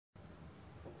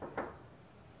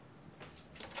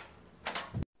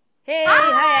Hey,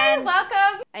 Hi, Anne.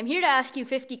 welcome. I'm here to ask you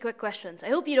 50 quick questions. I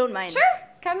hope you don't mind. Sure,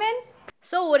 come in.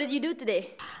 So, what did you do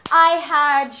today? I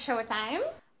had showtime.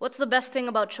 What's the best thing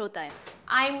about Showtime?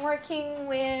 I'm working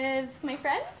with my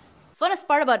friends. Funnest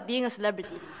part about being a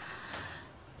celebrity?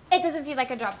 It doesn't feel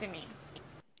like a job to me.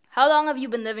 How long have you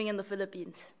been living in the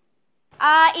Philippines?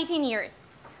 18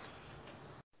 years.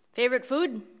 Favorite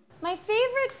food? My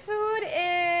favorite food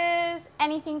is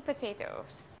anything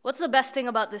potatoes. What's the best thing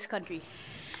about this country?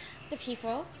 The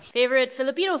people. Favorite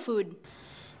Filipino food?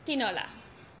 Tinola.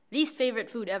 Least favorite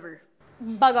food ever?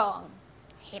 Bagong.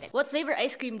 Hate it. What flavor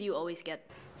ice cream do you always get?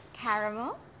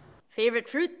 Caramel. Favorite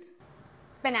fruit?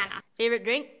 Banana. Favorite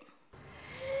drink?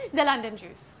 The London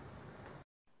juice.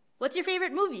 What's your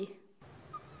favorite movie?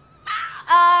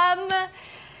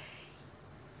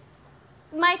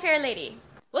 My Fair Lady.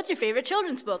 What's your favorite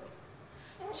children's book?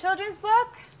 Children's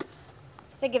book.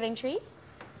 The Giving Tree.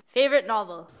 Favorite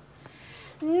novel?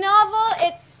 Novel,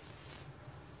 it's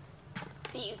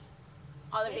these.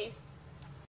 All of these.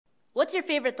 What's your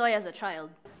favorite toy as a child?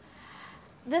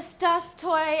 The stuffed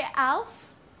toy Alf.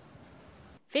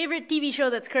 Favorite TV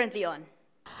show that's currently on?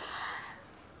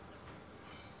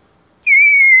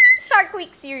 Shark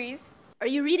Week series. Are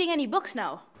you reading any books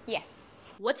now?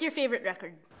 Yes. What's your favorite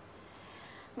record?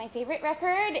 My favorite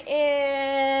record is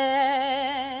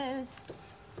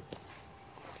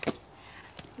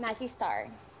Mazzy Star.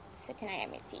 So tonight I'm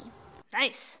Mitzi.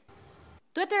 Nice.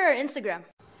 Twitter or Instagram?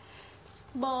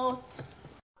 Both.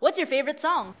 What's your favorite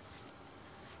song?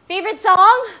 Favorite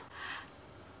song?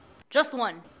 Just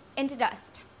one. Into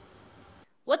Dust.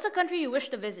 What's a country you wish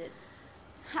to visit?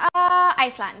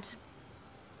 Iceland.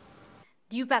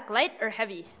 Do you pack light or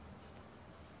heavy?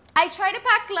 I try to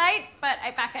pack light, but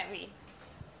I pack heavy.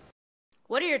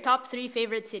 What are your top 3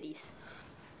 favorite cities?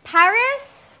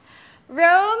 Paris,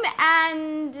 Rome,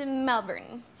 and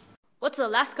Melbourne. What's the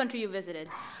last country you visited?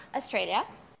 Australia.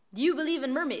 Do you believe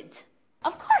in mermaids?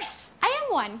 Of course, I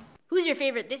am one. Who's your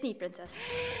favorite Disney princess?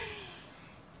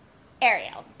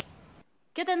 Ariel.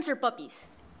 Kittens or puppies?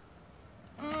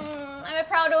 I'm a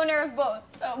proud owner of both,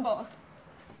 so both.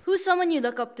 Who's someone you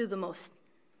look up to the most?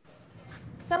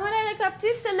 Someone I look up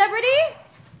to, celebrity?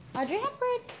 Audrey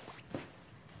Hepburn.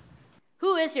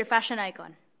 Who is your fashion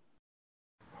icon?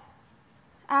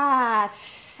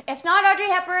 If not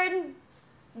Audrey Hepburn,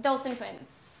 Dolson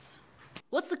Twins.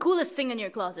 What's the coolest thing in your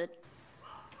closet?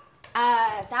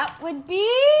 That would be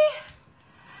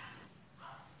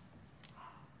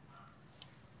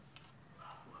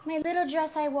my little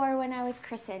dress I wore when I was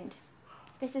christened.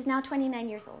 This is now 29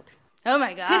 years old. Oh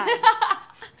my god.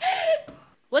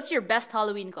 What's your best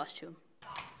Halloween costume?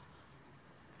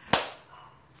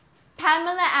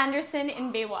 Pamela Anderson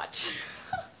in Baywatch.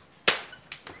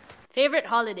 Favorite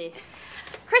holiday?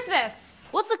 Christmas.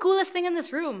 What's the coolest thing in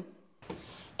this room?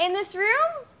 In this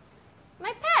room,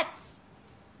 my pets.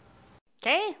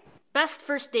 Okay. Best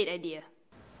first date idea?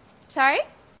 Sorry?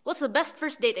 What's the best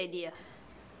first date idea?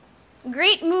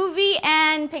 Great movie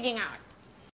and pigging out.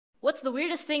 What's the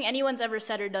weirdest thing anyone's ever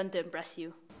said or done to impress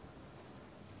you?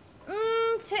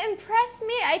 To impress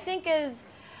me, I think is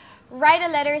write a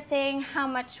letter saying how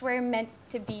much we're meant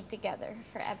to be together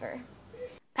forever.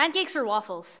 Pancakes or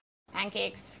waffles?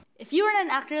 Pancakes. If you were an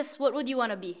actress, what would you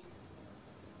want to be?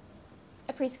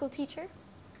 A preschool teacher.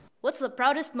 What's the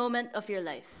proudest moment of your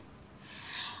life?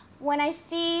 When I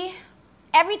see,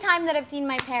 every time that I've seen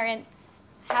my parents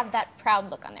have that proud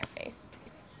look on their face.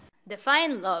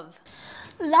 Define love.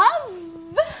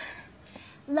 Love.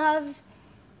 Love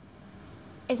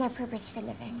is our purpose for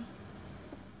living.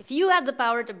 If you had the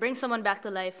power to bring someone back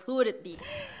to life, who would it be?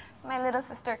 My little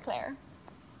sister Claire.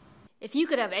 If you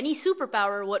could have any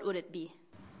superpower, what would it be?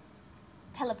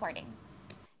 Teleporting.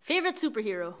 Favorite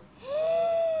superhero?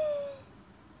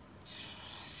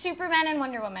 Superman and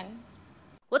Wonder Woman.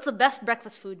 What's the best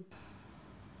breakfast food?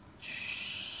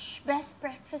 Best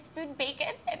breakfast food,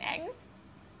 bacon and eggs.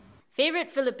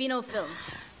 Favorite Filipino film?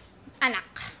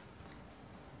 Anak.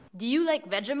 Do you like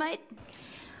Vegemite?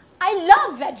 I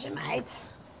love Vegemite.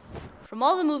 From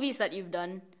all the movies that you've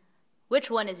done, which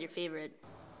one is your favorite?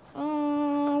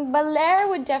 Belair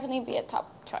would definitely be a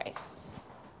top choice.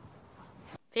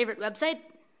 Favorite website?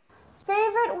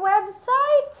 Favorite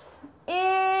website?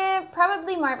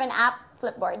 Probably Marvin app,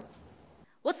 Flipboard.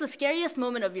 What's the scariest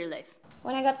moment of your life?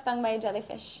 When I got stung by a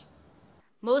jellyfish.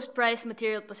 Most prized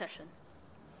material possession?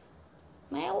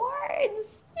 My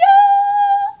awards.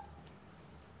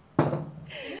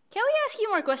 Can we ask you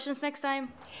more questions next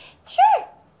time? Sure.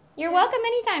 You're welcome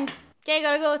anytime. Okay,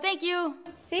 gotta go. Thank you.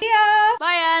 See ya.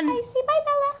 Bye, Anne. Bye. Bye,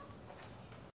 Bella.